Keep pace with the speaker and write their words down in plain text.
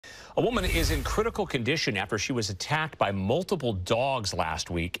A woman is in critical condition after she was attacked by multiple dogs last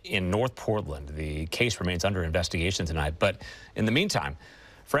week in North Portland. The case remains under investigation tonight. But in the meantime,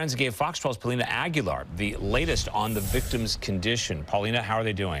 friends gave Fox 12's Paulina Aguilar the latest on the victim's condition. Paulina, how are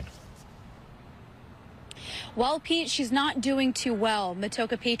they doing? Well, Pete, she's not doing too well.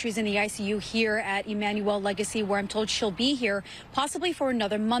 Matoka Patri's in the ICU here at Emmanuel Legacy, where I'm told she'll be here possibly for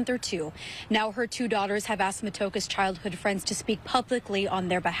another month or two. Now, her two daughters have asked Matoka's childhood friends to speak publicly on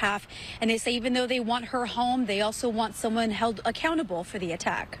their behalf. And they say even though they want her home, they also want someone held accountable for the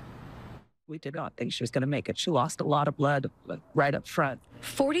attack. We did not think she was going to make it. She lost a lot of blood right up front.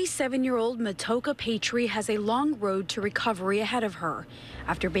 47-year-old Matoka Patri has a long road to recovery ahead of her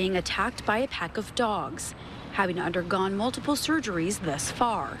after being attacked by a pack of dogs, having undergone multiple surgeries thus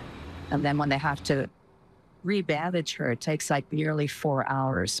far. And then when they have to rebandage her, it takes like nearly 4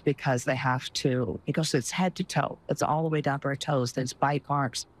 hours because they have to, it goes, it's head to toe. It's all the way down to her toes. There's bite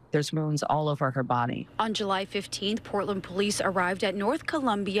marks. There's wounds all over her body. On July 15th, Portland police arrived at North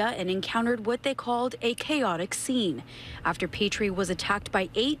Columbia and encountered what they called a chaotic scene after Patri was attacked by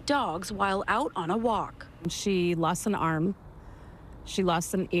 8 dogs while out on a walk. She lost an arm. She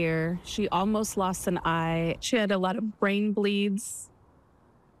lost an ear. She almost lost an eye. She had a lot of brain bleeds.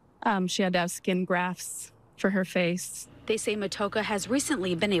 She had to have skin grafts for her face. They say Matoka has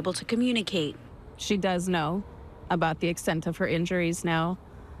recently been able to communicate. She does know about the extent of her injuries now.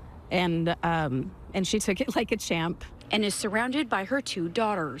 And she took it like a champ. And is surrounded by her 2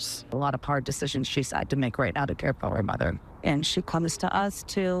 daughters. A lot of hard decisions she's had to make right now to care for her mother. And she comes to us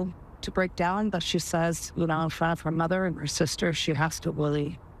to break down, but she says, you know, in front of her mother and her sister, she has to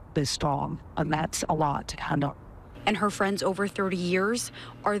really be strong. And that's a lot to handle. And her friends over 30 years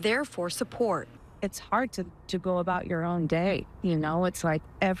are there for support. It's hard to go about your own day. You know, it's like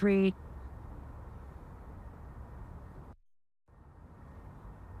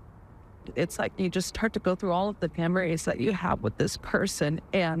it's like you just start to go through all of the memories that you have with this person,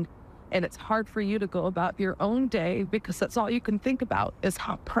 and it's hard for you to go about your own day because that's all you can think about is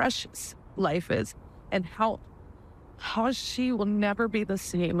how precious life is and how she will never be the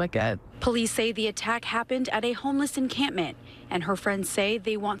same again. Police say the attack happened at a homeless encampment, and her friends say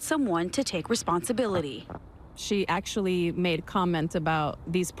they want someone to take responsibility. She actually made comment about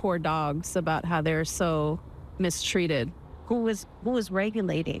these poor dogs, about how they're so mistreated. Who is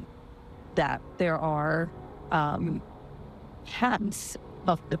regulating that there are camps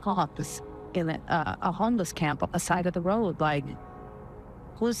of the cops in a homeless camp on the side of the road? Like,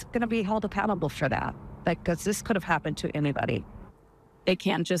 who's going to be held accountable for that? Like, because this could have happened to anybody. It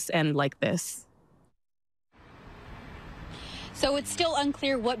can't just end like this. So it's still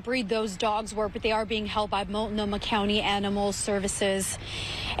unclear what breed those dogs were, but they are being held by Multnomah County Animal Services.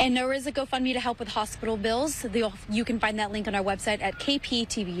 And there is a GoFundMe to help with hospital bills. You can find that link on our website at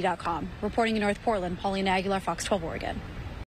kptv.com. Reporting in North Portland, Paulina Aguilar, Fox 12 Oregon.